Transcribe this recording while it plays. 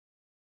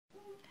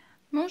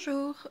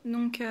Bonjour,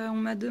 donc on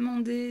m'a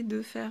demandé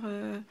de faire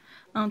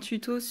un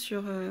tuto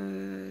sur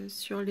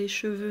les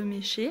cheveux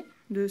méchés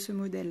de ce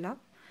modèle-là.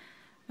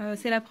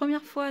 C'est la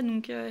première fois,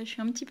 donc je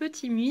suis un petit peu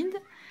timide.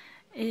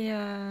 Et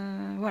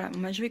voilà,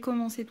 bon, bah, je vais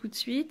commencer tout de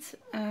suite.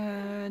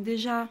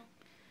 Déjà,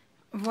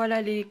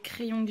 voilà les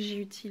crayons que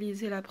j'ai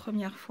utilisés la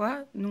première fois.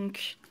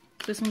 Donc,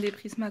 ce sont des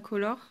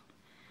Prismacolor.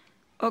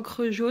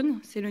 Ocre jaune,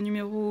 c'est le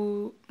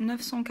numéro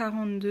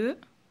 942.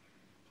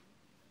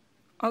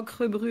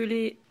 Ocre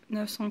brûlé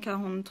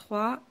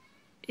 943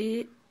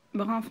 et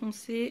brun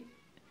foncé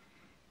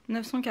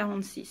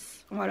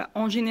 946. Voilà.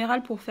 En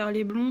général, pour faire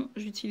les blonds,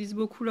 j'utilise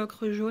beaucoup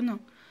l'ocre jaune.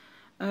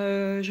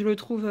 Je le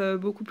trouve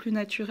beaucoup plus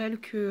naturel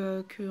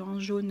qu'un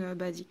jaune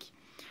basique.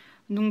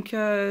 Donc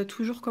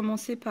toujours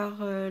commencer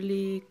par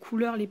les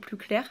couleurs les plus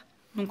claires.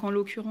 Donc en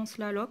l'occurrence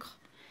là, l'ocre.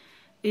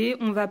 Et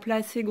on va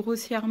placer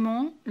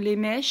grossièrement les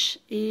mèches.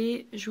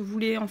 Et je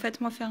voulais en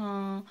fait moi faire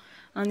un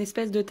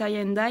espèce de tie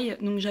and dye.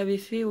 Donc j'avais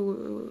fait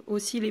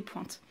aussi les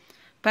pointes.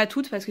 Pas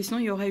toutes parce que sinon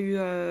il y aurait eu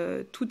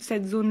toute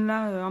cette zone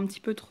là un petit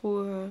peu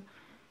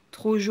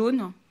trop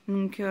jaune.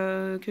 Donc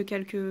que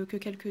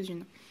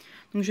quelques-unes.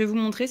 Donc je vais vous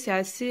montrer,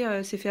 c'est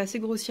fait assez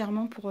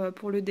grossièrement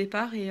pour le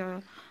départ et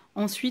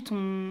ensuite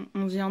on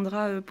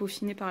viendra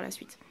peaufiner par la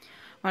suite.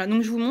 Voilà,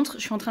 donc je vous montre,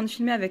 je suis en train de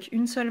filmer avec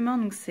une seule main,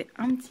 donc c'est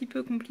un petit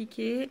peu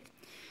compliqué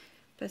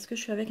parce que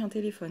je suis avec un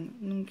téléphone.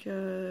 Donc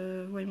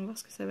voyons voir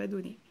ce que ça va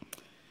donner.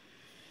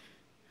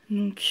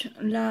 Donc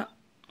là,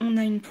 on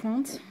a une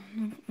pointe,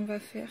 donc on va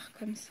faire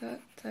comme ça,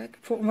 tac.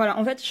 Voilà,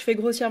 en fait je fais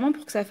grossièrement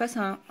pour que ça fasse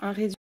un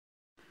résultat.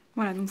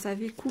 Voilà, donc ça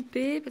avait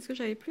coupé parce que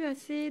j'avais plus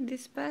assez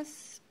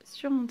d'espace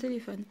sur mon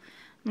téléphone.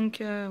 Donc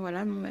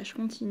voilà, bon, bah, je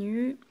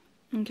continue.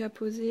 Donc à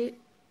poser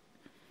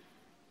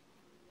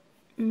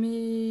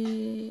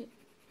mes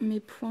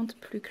pointes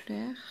plus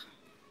claires.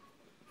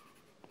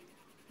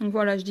 Donc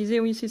voilà, je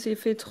disais oui, si c'est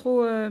fait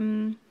trop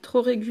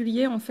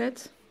régulier en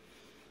fait,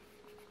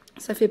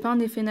 ça fait pas un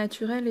effet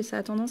naturel et ça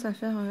a tendance à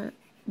faire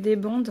des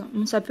bandes.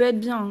 Bon, ça peut être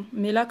bien, hein,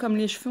 mais là comme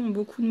les cheveux ont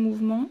beaucoup de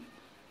mouvements,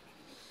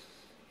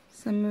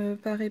 ça me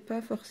paraît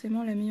pas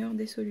forcément la meilleure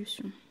des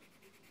solutions.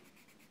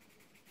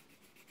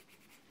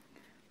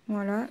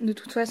 Voilà, de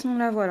toute façon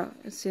là voilà,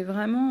 c'est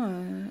vraiment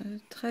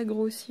très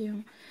grossier. Hein.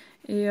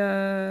 Et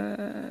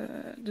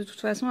de toute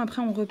façon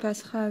après on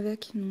repassera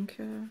avec, donc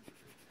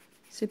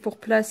c'est pour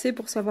placer,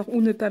 pour savoir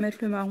où ne pas mettre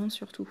le marron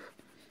surtout.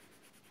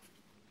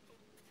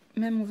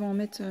 Même on va en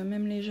mettre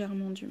même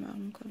légèrement du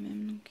marron quand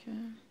même. Donc,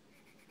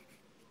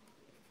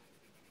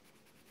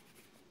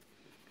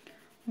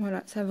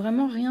 voilà, ça a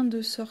vraiment rien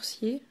de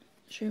sorcier.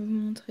 Je vais vous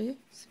montrer.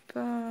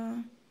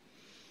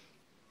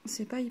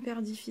 C'est pas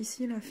hyper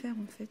difficile à faire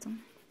en fait. Hein.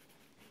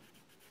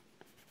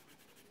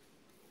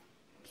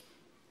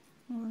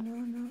 Voilà,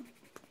 là.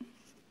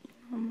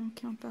 Il en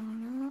manque un par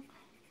là.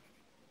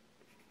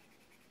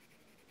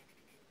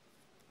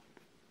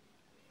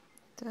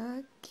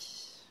 Tac.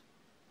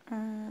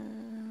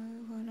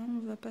 Voilà, on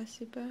va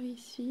passer par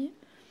ici.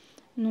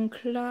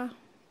 Donc là,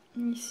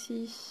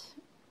 ici,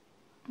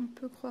 on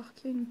peut croire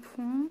qu'il y a une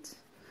pointe.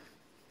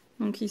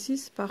 Donc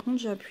ici, par contre,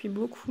 j'appuie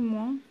beaucoup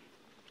moins.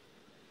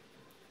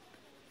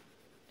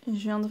 Et je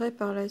viendrai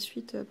par la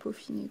suite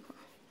peaufiner, quoi.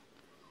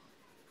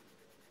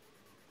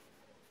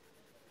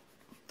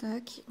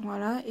 Tac,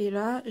 voilà. Et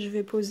là, je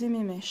vais poser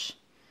mes mèches.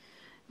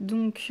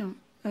 Donc,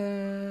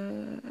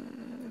 on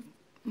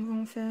va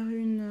en faire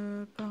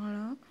une par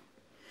là.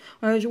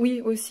 Oui,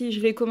 aussi, je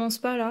les commence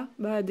pas là.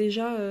 Bah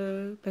déjà,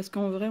 parce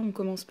qu'en vrai, on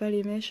commence pas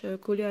les mèches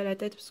collées à la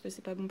tête parce que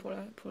c'est pas bon pour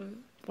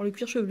le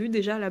cuir chevelu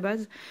déjà à la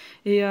base.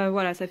 Et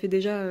voilà, ça fait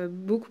déjà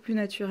beaucoup plus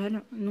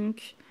naturel.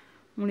 Donc,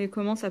 on les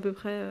commence à peu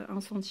près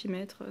 1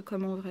 cm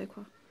comme en vrai,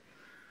 quoi.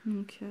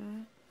 Donc,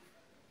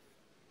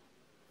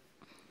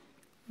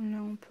 là,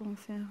 on peut en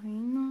faire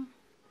une.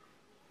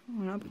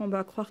 Voilà, après, on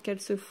va croire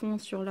qu'elles se font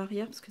sur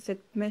l'arrière parce que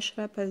cette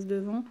mèche-là passe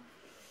devant.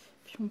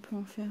 Puis, on peut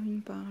en faire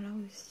une par là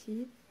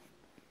aussi.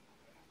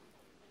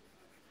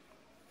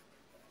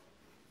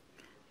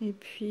 Et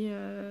puis,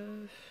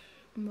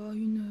 bah,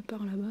 une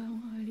par là-bas,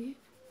 hein. Allez,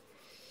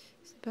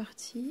 c'est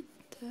parti,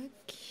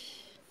 tac.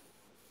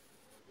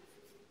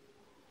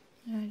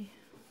 Allez,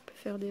 on peut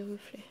faire des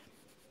reflets.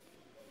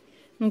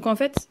 Donc en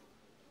fait,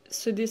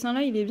 ce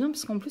dessin-là, il est bien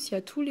parce qu'en plus, il y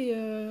a tous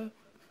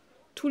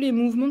les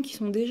mouvements qui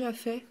sont déjà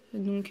faits.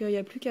 Donc il n'y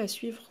a plus qu'à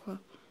suivre, quoi.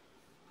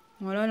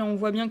 Voilà, là on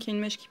voit bien qu'il y a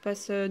une mèche qui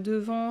passe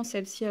devant,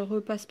 celle-ci elle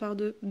repasse par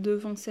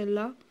devant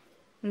celle-là.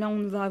 Là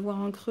on va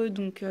avoir un creux,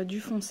 donc du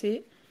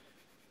foncé.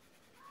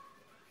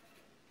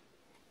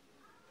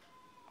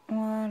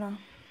 Voilà,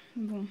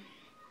 bon.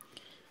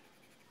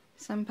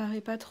 Ça me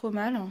paraît pas trop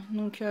mal.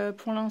 Donc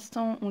pour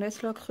l'instant, on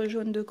laisse l'ocre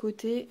jaune de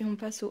côté et on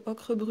passe au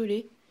ocre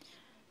brûlé.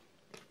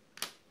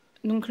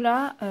 Donc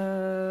là,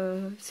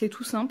 c'est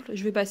tout simple.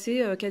 Je vais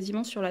passer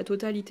quasiment sur la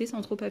totalité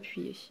sans trop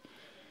appuyer.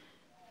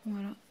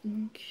 Voilà,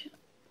 donc...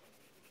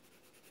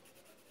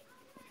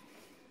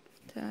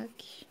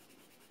 Tac.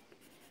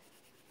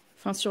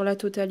 Enfin, sur la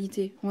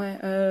totalité. Ouais,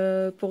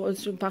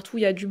 partout,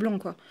 il y a du blanc,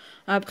 quoi.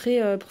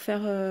 Après, pour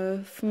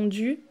faire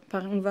fondu,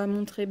 on va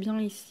montrer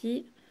bien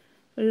ici.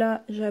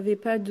 Là, j'avais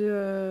pas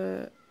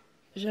de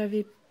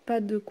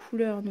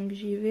couleur, donc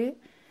j'y vais.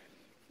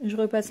 Je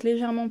repasse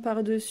légèrement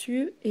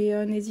par-dessus et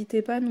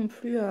n'hésitez pas non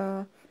plus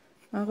à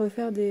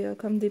refaire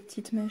comme des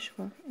petites mèches,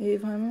 quoi. Et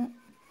vraiment,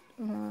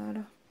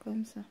 voilà,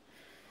 comme ça.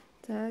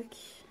 Tac.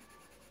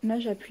 Là,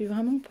 j'appuie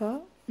vraiment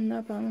pas.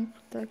 Là, par exemple,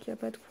 tac, il n'y a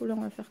pas de couleur,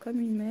 on va faire comme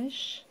une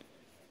mèche.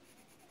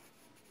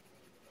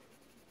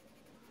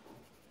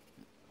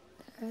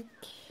 Tac.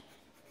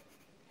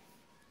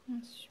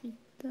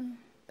 Ensuite,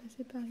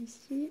 passer par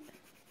ici.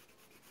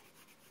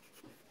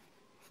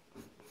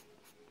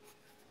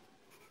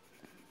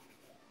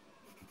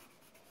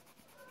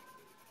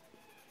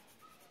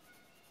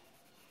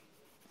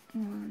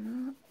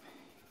 Voilà.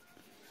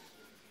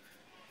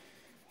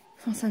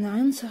 Enfin, ça n'a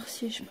rien de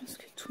sorcier. Je pense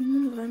que tout le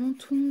monde, vraiment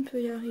tout le monde peut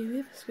y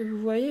arriver. Parce que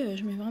vous voyez,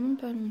 je mets vraiment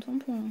pas longtemps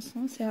pour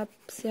l'instant.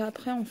 C'est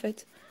après en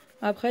fait.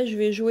 Après, je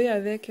vais jouer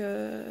avec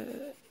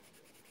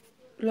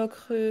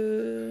l'ocre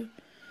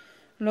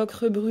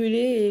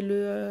brûlé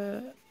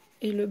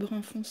et le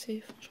brun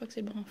foncé. Enfin, je crois que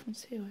c'est brun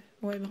foncé, ouais.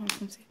 Ouais, brun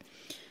foncé.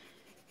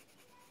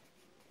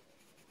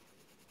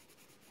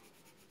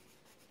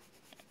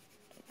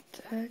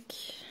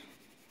 Tac.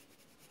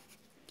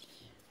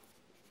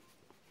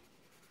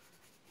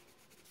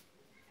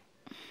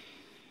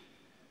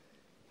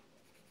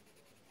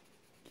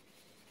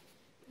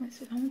 Ouais,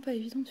 c'est vraiment pas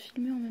évident de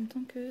filmer en même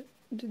temps que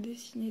de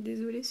dessiner.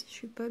 Désolée si je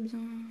suis pas bien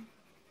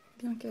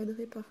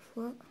cadrée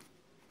parfois.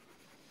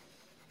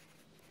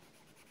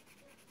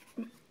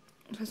 De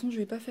toute façon, je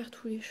vais pas faire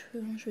tous les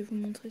cheveux, hein. Je vais vous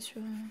montrer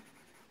sur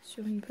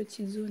une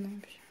petite zone. Hein,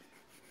 puis...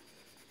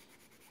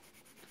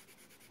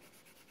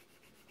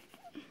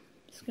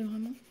 Parce que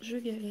vraiment, je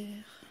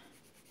galère.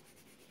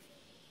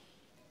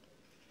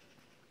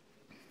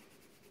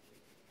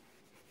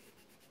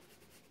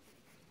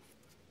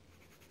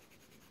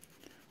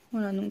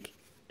 Voilà, donc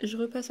je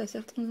repasse à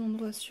certains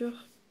endroits sur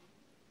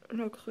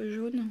l'ocre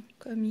jaune,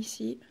 comme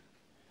ici.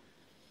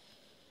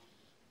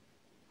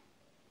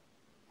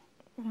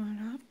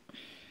 Voilà.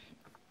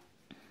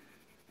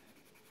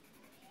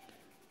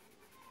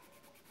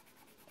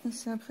 Et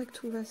c'est après que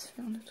tout va se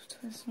faire de toute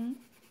façon.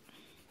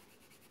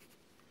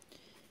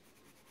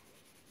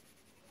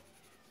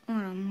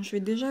 Voilà, bon, je vais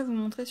déjà vous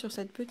montrer sur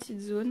cette petite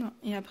zone.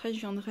 Et après,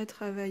 je viendrai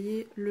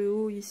travailler le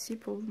haut ici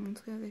pour vous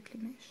montrer avec les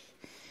mèches.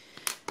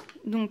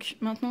 Donc,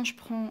 maintenant, je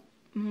prends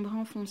mon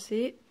brun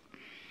foncé.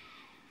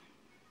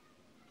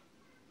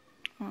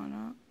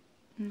 Voilà,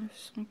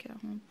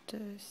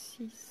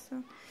 946.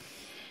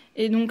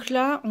 Et donc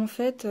là, en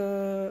fait,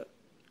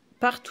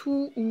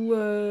 partout où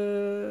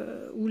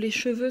les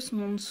cheveux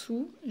sont en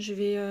dessous, je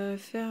vais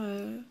faire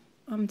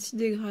un petit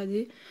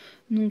dégradé.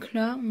 Donc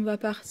là, on va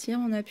partir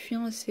en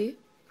appuyant assez,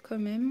 quand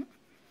même.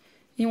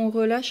 Et on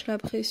relâche la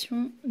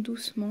pression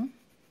doucement.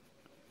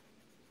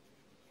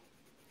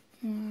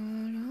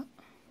 Voilà.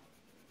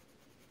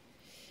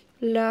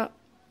 Là,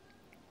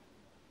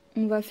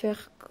 on va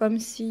faire comme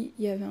s'il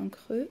y avait un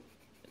creux.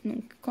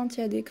 Donc quand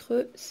il y a des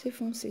creux, c'est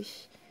foncé.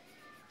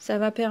 Ça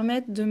va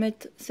permettre de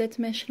mettre cette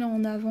mèche-là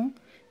en avant.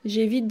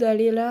 J'évite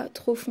d'aller là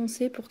trop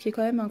foncé pour qu'il y ait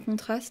quand même un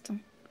contraste.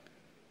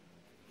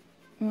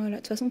 Voilà, de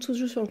toute façon tout se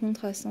joue sur le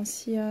contraste. Hein.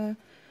 Si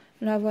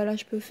là voilà,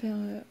 je peux faire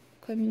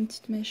comme une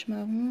petite mèche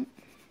marron.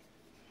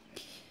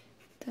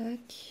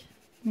 Tac.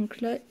 Donc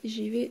là,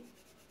 j'y vais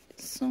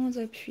sans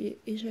appuyer.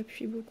 Et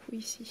j'appuie beaucoup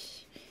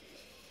ici.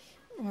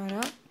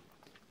 Voilà.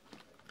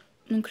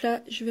 Donc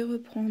là, je vais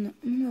reprendre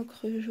mon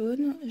ocre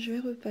jaune, je vais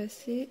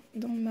repasser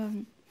dans le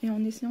marron. Et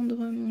en essayant de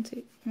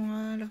remonter.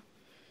 Voilà.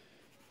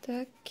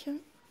 Tac.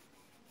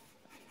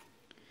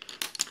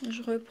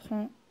 Je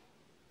reprends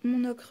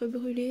mon ocre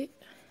brûlé.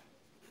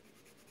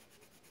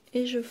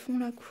 Et je fonds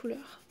la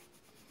couleur.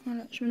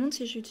 Voilà. Je me demande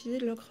si j'ai utilisé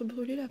de l'ocre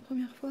brûlé la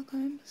première fois quand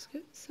même. Parce que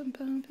ça me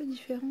paraît un peu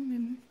différent. Mais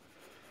bon,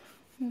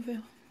 on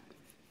verra.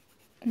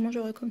 Au moins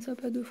j'aurai comme ça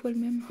pas deux fois le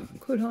même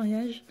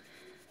coloriage.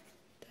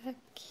 Tac.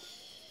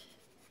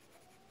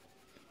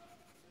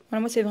 Voilà,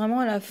 moi c'est vraiment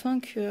à la fin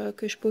que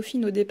je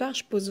peaufine. Au départ,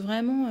 je pose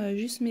vraiment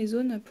juste mes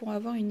zones pour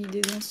avoir une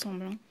idée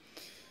d'ensemble. Hein.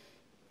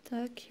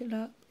 Tac,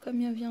 là,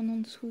 comme il vient en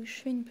dessous, je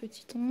fais une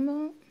petite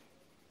ombre.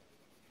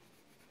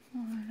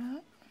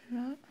 Voilà,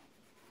 là.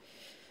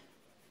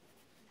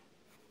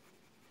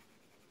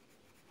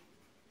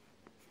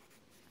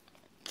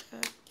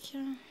 Tac.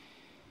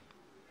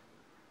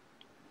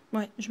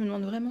 Ouais, je me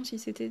demande vraiment si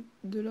c'était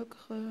de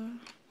l'ocre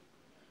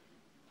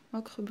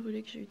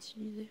brûlé que j'ai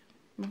utilisé.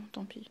 Bon,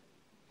 tant pis.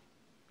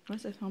 Là,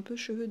 ça fait un peu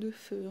cheveux de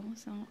feu. Hein.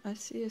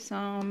 C'est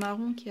un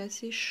marron qui est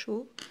assez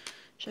chaud.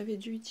 J'avais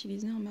dû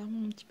utiliser un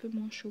marron un petit peu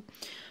moins chaud.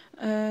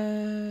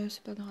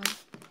 C'est pas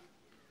grave.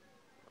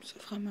 Ça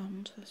fera marron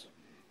de toute façon.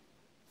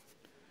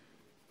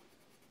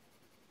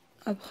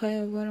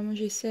 Après, voilà, moi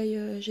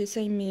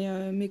j'essaye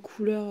mes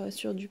couleurs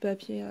sur du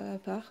papier à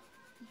part.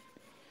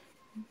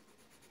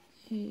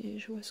 Et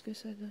je vois ce que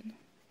ça donne.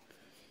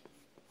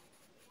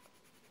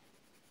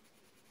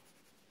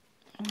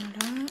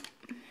 Voilà.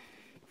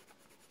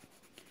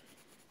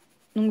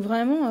 Donc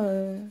vraiment,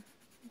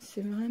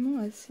 c'est vraiment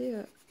assez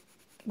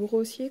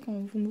grossier quand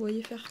vous me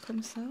voyez faire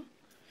comme ça.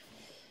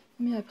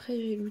 Mais après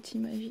j'ai l'outil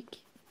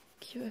magique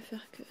qui va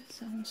faire que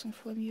ça rend 100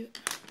 fois mieux.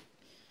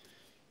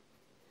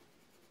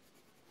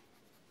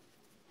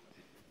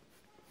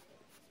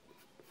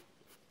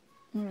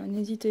 Voilà,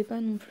 n'hésitez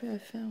pas non plus à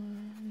faire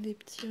des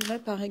petits... Là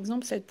par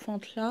exemple cette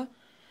pointe là,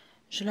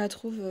 je la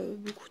trouve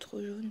beaucoup trop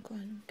jaune quoi.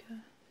 Donc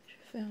je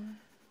vais faire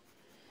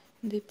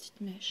des petites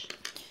mèches.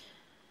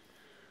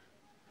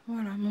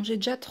 Voilà, bon j'ai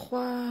déjà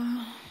trois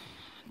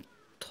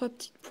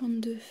petites pointes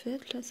de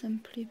fête, là ça me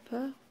plaît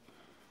pas.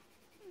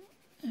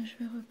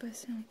 Je vais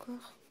repasser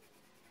encore.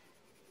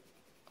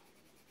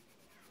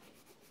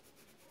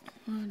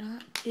 Voilà,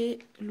 et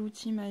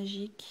l'outil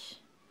magique,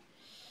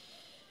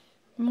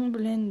 mon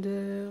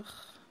blender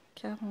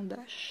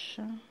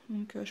carandache.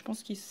 Donc je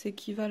pense qu'ils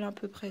s'équivalent à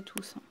peu près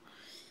tous. Hein.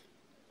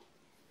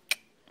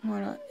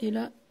 Voilà, et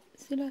là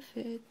c'est la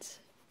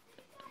fête.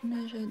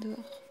 Mais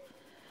j'adore.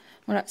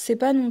 Voilà, c'est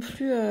pas non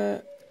plus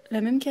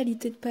la même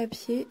qualité de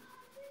papier.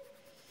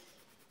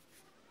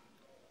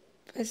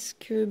 Parce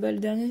que bah,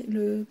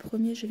 le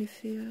premier, je l'ai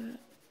fait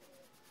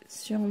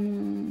sur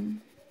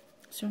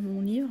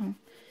mon livre.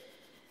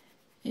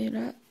 Et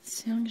là,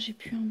 c'est un que j'ai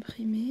pu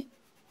imprimer.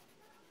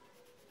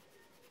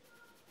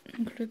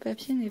 Donc le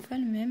papier n'est pas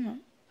le même.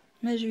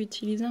 Là, j'ai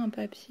utilisé un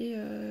papier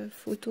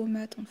photo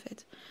mat en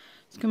fait.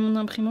 Parce que mon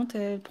imprimante,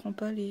 elle prend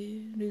pas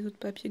les autres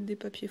papiers que des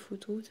papiers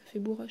photo. Ça fait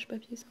bourrage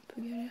papier, c'est un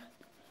peu galère.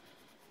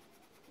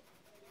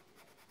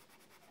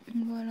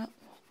 Voilà,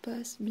 on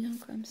repasse bien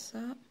comme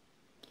ça.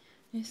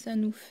 Et ça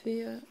nous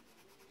fait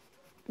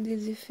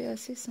des effets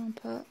assez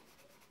sympas.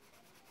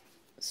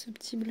 Ce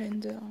petit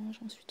blender, hein,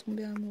 j'en suis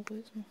tombée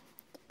amoureuse.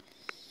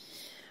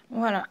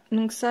 Voilà,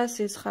 donc ça,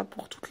 ce sera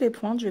pour toutes les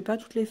pointes. Je vais pas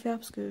toutes les faire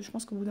parce que je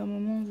pense qu'au bout d'un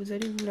moment, vous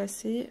allez vous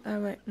lasser. Ah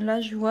ouais, là,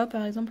 je vois,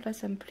 par exemple, là,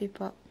 ça me plaît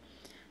pas.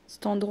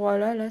 Cet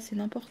endroit-là, là, c'est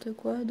n'importe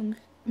quoi. Donc,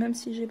 même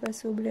si j'ai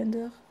passé au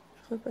blender,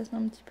 je repasse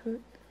un petit peu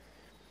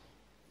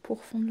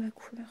pour fondre la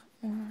couleur.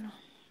 Voilà.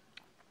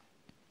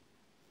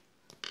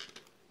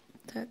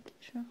 Tac,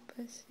 je vais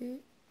repasser.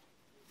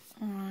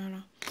 Voilà.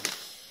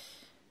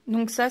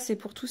 Donc ça, c'est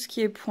pour tout ce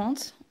qui est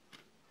pointe.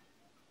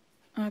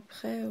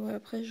 Après, ouais,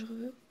 après je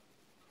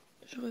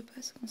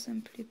repasse quand ça me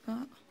plaît pas.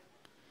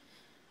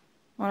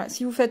 Voilà,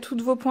 si vous faites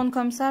toutes vos pointes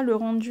comme ça, le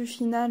rendu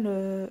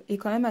final est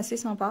quand même assez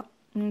sympa.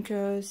 Donc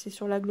c'est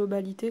sur la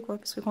globalité, quoi.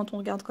 Parce que quand on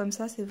regarde comme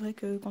ça, c'est vrai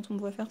que quand on me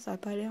voit faire, ça n'a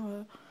pas l'air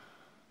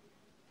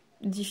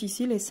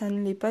difficile et ça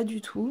ne l'est pas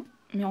du tout.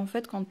 Mais en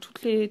fait, quand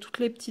toutes les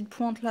petites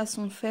pointes là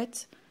sont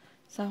faites,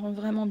 ça rend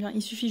vraiment bien.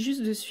 Il suffit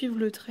juste de suivre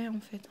le trait en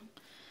fait.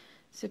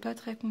 C'est pas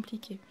très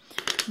compliqué.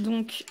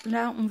 Donc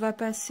là, on va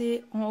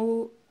passer en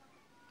haut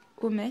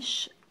aux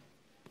mèches.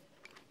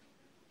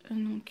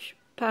 Donc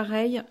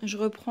pareil, je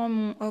reprends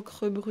mon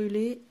ocre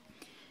brûlé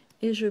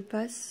et je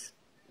passe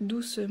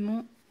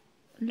doucement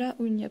là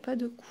où il n'y a pas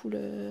de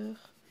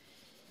couleur.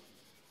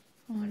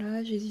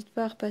 Voilà, j'hésite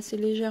pas à repasser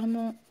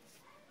légèrement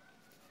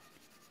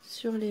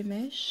sur les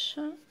mèches,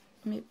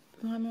 mais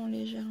vraiment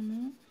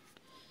légèrement.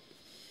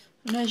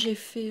 Là j'ai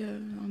fait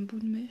un bout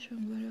de mèche,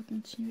 on va la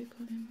continuer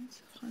quand même,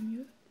 ça fera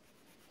mieux.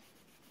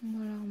 On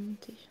va la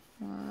remonter,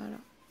 voilà,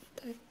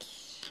 tac.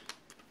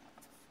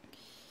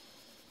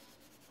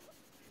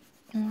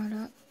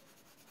 Voilà.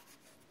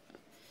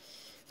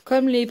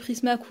 Comme les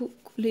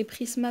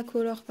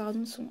Prismacolor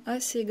pardon, sont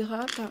assez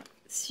gras,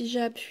 si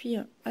j'appuie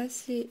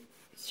assez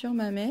sur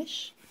ma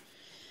mèche,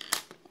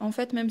 en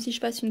fait, même si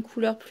je passe une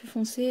couleur plus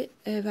foncée,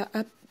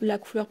 la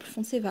couleur plus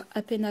foncée va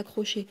à peine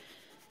accrocher.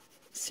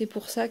 C'est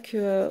pour ça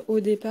que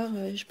au départ,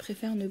 je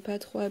préfère ne pas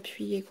trop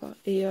appuyer, quoi.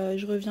 Et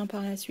je reviens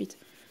par la suite.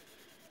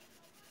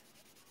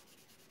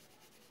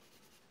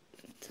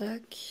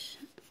 Tac.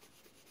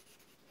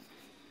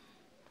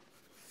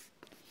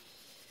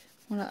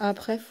 Voilà.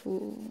 Après,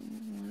 faut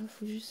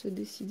juste se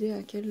décider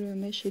à quelle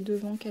mèche est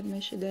devant, quelle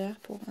mèche est derrière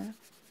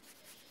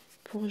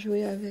pour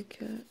jouer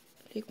avec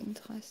les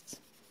contrastes.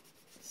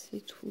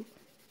 C'est tout.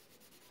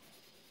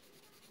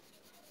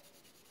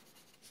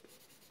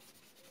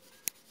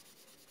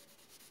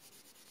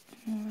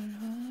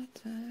 Voilà,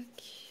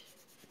 tac.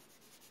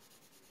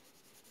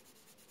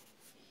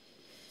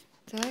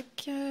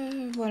 Tac.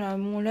 Voilà,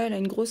 bon là, elle a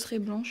une grosse raie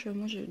blanche.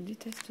 Moi, je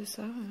déteste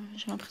ça.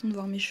 J'ai l'impression de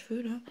voir mes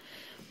cheveux, là.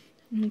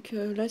 Donc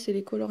là, c'est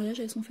les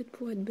coloriages. Elles sont faites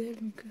pour être belles.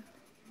 Donc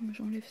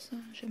j'enlève ça.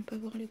 J'aime pas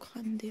voir les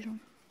crânes des gens.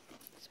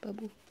 C'est pas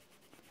beau.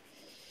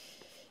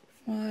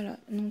 Voilà,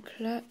 donc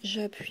là,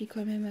 j'appuie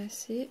quand même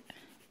assez.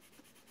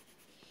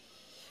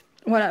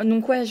 Voilà,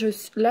 donc ouais,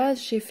 là,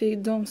 j'ai fait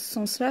dans ce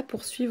sens-là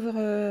pour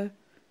suivre...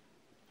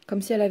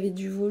 comme si elle avait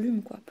du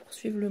volume, quoi, pour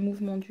suivre le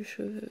mouvement du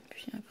cheveu.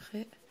 Puis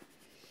après,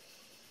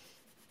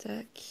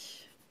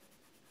 tac,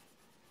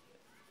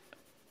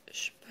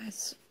 je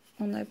passe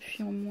en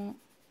appuyant moins.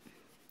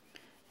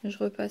 Je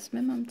repasse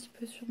même un petit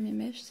peu sur mes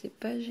mèches, c'est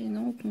pas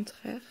gênant, au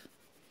contraire.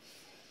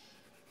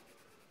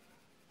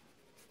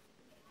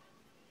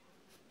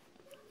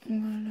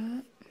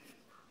 Voilà.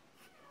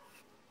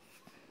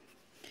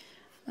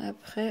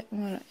 Après,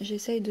 voilà,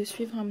 j'essaye de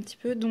suivre un petit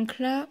peu. Donc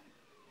là,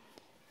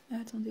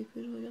 attendez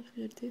que je regarde, parce que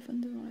j'ai le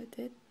téléphone devant la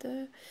tête.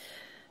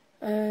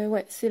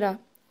 Ouais, c'est là.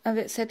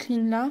 Avec cette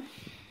ligne-là,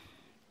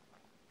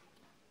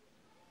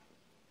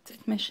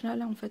 cette mèche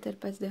là, en fait elle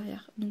passe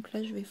derrière. Donc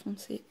là je vais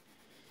foncer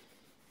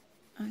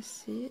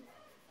assez.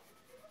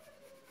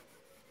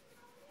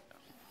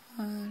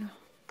 Voilà.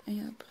 Et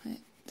après,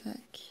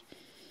 tac,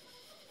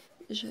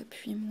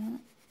 j'appuie moins.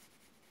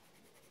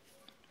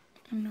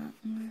 Là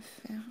on va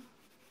faire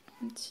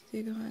un petit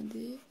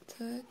dégradé,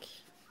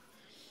 tac.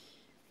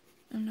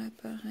 Là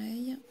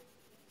pareil.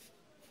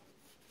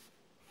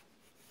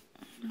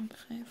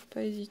 Après, faut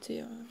pas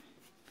hésiter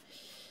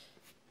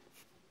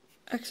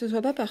à que ce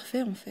soit pas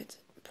parfait en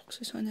fait, pour que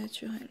ce soit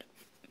naturel.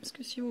 Parce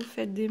que si vous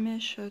faites des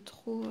mèches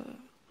trop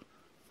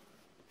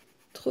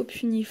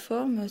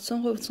uniformes,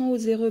 sans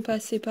oser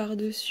repasser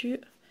par-dessus,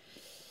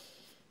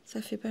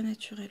 ça fait pas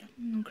naturel.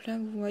 Donc là,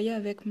 vous voyez,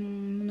 avec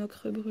mon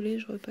ocre brûlé,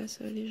 je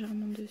repasse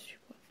légèrement dessus,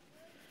 quoi.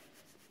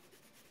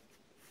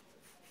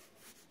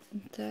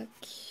 Tac.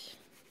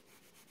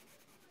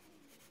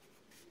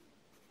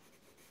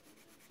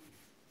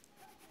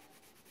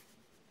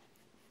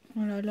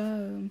 Voilà, là,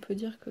 on peut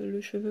dire que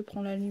le cheveu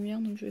prend la lumière,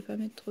 donc je vais pas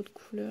mettre trop de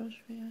couleurs,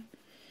 je vais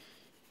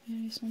y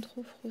aller sans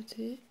trop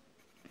frotter.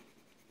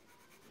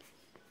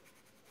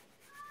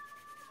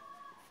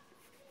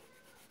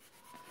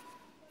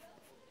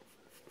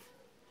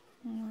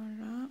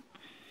 Voilà.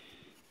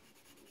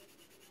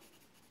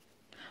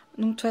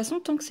 Donc de toute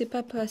façon, tant que c'est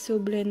pas passé au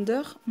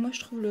blender, moi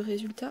je trouve le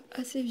résultat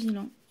assez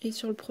vilain. Et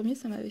sur le premier,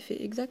 ça m'avait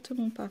fait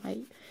exactement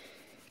pareil.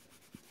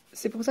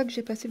 C'est pour ça que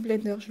j'ai passé le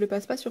blender. Je le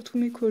passe pas sur tous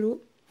mes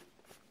colos,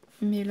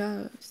 mais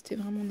là, c'était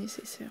vraiment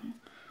nécessaire.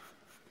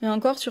 Et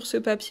encore sur ce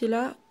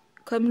papier-là,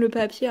 comme le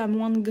papier a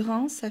moins de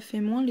grains, ça fait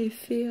moins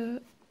l'effet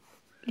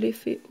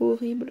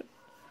horrible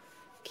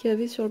qu'il y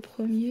avait sur le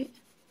premier.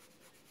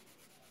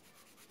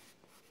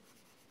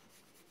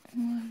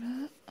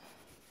 Voilà.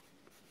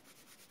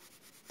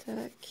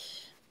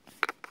 Tac.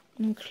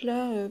 Donc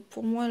là,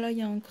 pour moi, là, il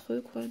y a un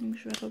creux, quoi. Donc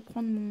je vais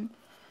reprendre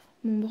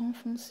mon brun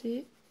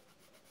foncé.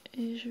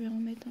 Et je vais en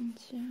mettre une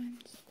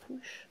petite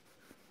couche.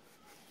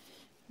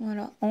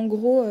 Voilà. En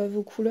gros,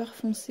 vos couleurs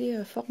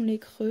foncées forment les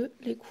creux.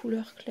 Les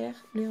couleurs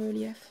claires, les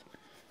reliefs.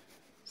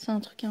 C'est un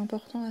truc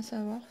important à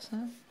savoir, ça.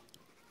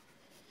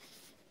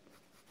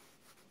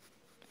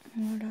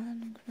 Voilà.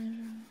 Donc là,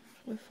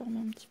 je reforme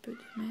un petit peu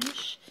de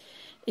mèche.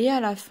 Et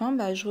à la fin,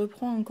 bah, je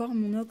reprends encore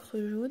mon ocre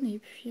jaune. Et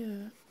puis...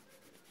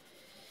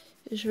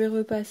 je vais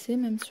repasser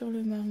même sur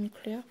le marron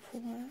clair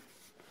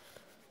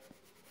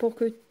pour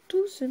que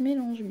tout se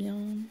mélange bien.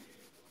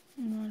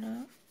 Voilà.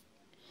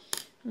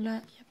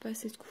 Là, il n'y a pas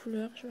assez de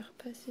couleur. Je vais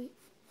repasser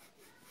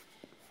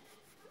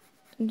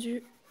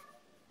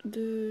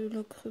de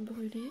l'ocre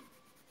brûlé.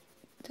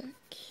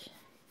 Tac.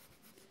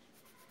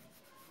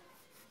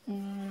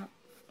 Voilà.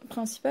 Le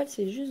principal,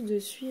 c'est juste de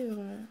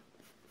suivre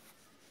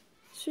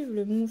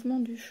le mouvement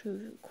du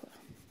cheveu, quoi.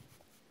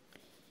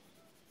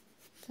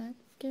 Tac.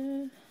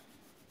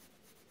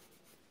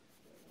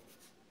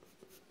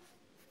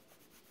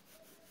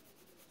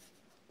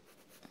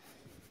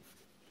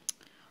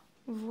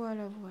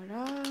 Voilà,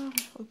 voilà.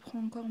 Je reprends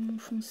encore mon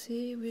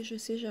foncé. Oui, je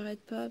sais,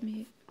 j'arrête pas,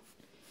 mais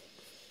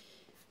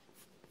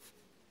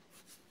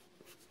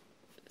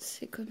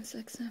c'est comme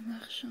ça que ça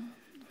marche, hein,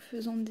 en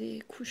faisant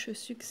des couches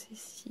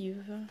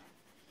successives. Voilà.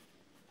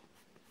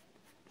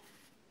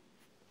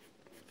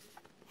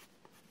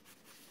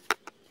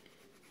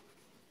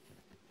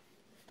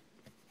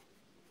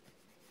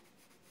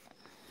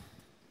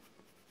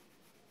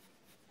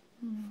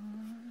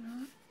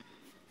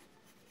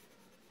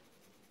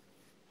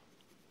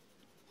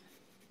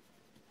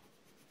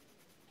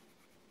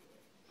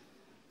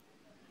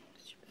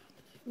 Super,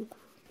 beaucoup.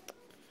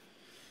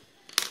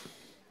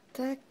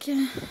 Tac. Tac.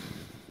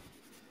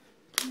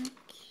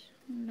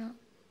 Là.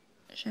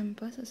 J'aime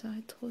pas, ça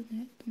s'arrête trop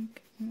net,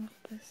 donc on va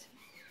repasser.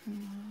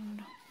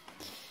 Voilà.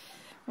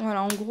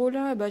 Voilà, en gros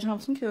là, bah, j'ai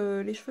l'impression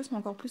que les cheveux sont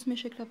encore plus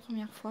méchés que la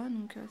première fois,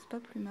 donc c'est pas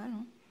plus mal.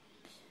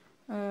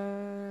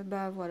 Hein.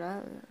 Bah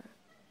voilà,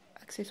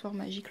 accessoire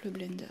magique, le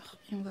blender.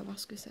 Et on va voir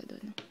ce que ça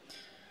donne.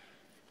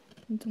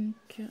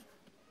 Donc...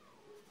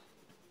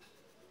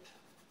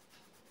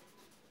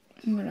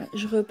 voilà,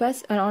 je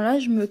repasse. Alors là,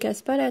 je me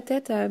casse pas la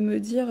tête à me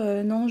dire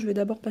non, je vais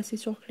d'abord passer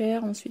sur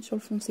clair, ensuite sur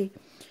le foncé.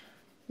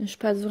 Je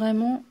passe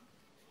vraiment,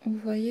 vous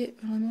voyez,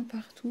 vraiment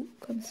partout.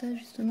 Comme ça,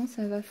 justement,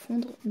 ça va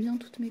fondre bien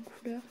toutes mes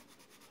couleurs.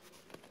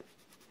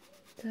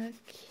 Tac.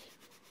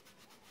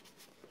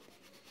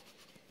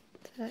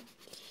 Tac.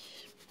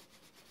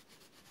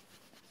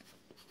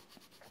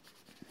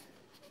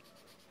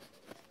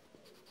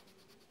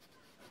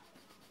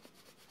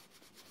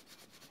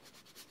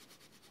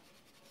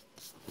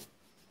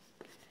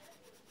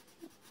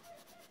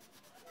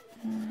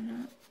 Voilà.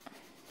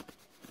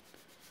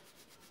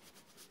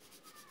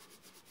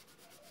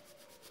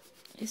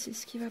 Et c'est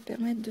ce qui va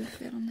permettre de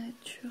faire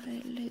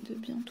naturel et de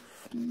bien tout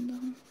fondre.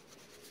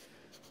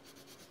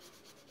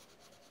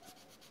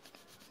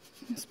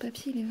 Ce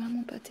papier, il est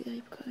vraiment pas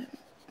terrible quand même.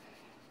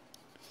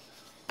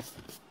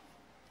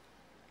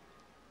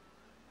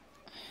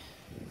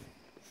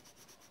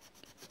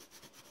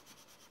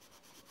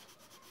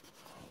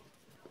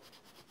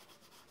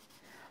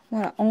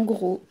 Voilà, en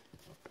gros,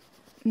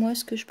 moi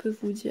ce que je peux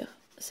vous dire,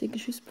 c'est que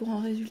juste pour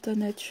un résultat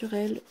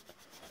naturel,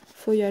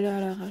 faut y aller à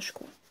l'arrache,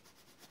 quoi.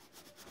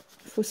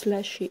 Faut se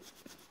lâcher.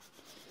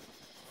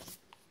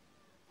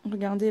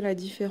 Regardez la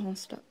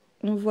différence là.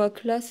 On voit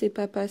que là c'est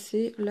pas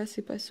passé, là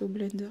c'est passé au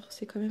blender.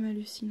 C'est quand même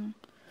hallucinant.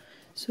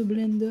 Ce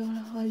blender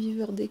là,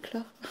 raviveur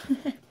d'éclat.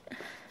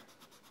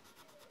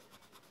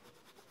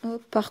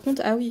 Par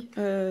contre, ah oui,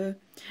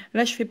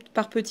 là je fais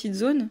par petites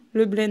zones.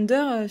 Le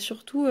blender,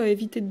 surtout,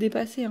 évitez de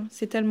dépasser. Hein.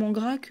 C'est tellement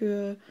gras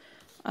que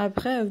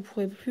après vous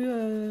pourrez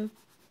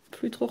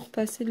plus trop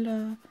repasser de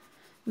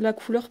la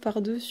couleur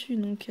par-dessus.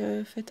 Donc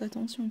faites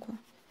attention quoi.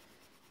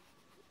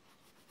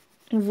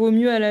 Il vaut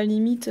mieux à la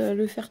limite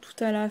le faire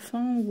tout à la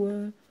fin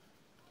ou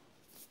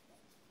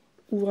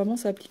vraiment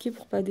s'appliquer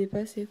pour pas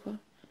dépasser quoi.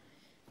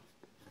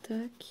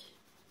 Tac.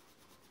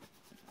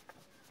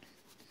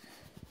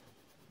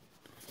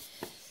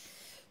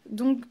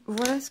 Donc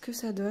voilà ce que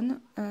ça donne.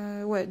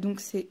 Ouais, donc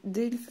c'est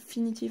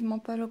définitivement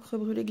pas l'ocre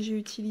brûlée que j'ai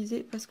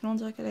utilisé parce que là on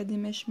dirait qu'elle a des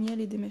mèches miel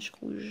et des mèches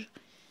rouges.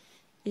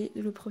 Et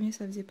le premier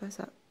ça faisait pas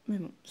ça. Mais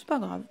bon, c'est pas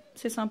grave.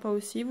 C'est sympa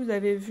aussi. Vous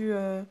avez vu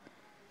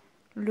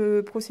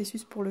le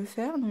processus pour le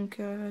faire. Donc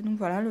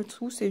voilà, le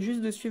tout c'est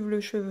juste de suivre le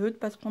cheveu, de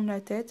pas se prendre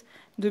la tête,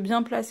 de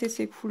bien placer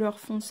ses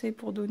couleurs foncées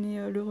pour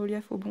donner le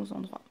relief aux bons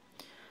endroits.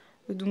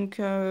 Donc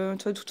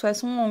de toute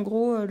façon, en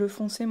gros, le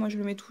foncé, moi je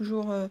le mets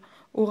toujours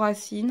aux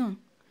racines.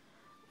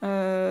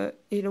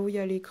 Et là où il y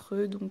a les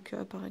creux, donc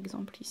par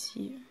exemple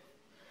ici.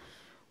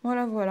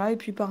 Voilà, et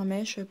puis par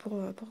mèche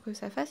pour que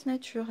ça fasse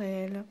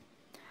naturel.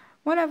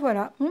 Voilà,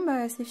 bon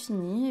bah c'est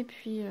fini, et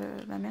puis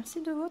bah,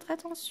 merci de votre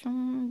attention.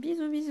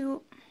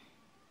 Bisous.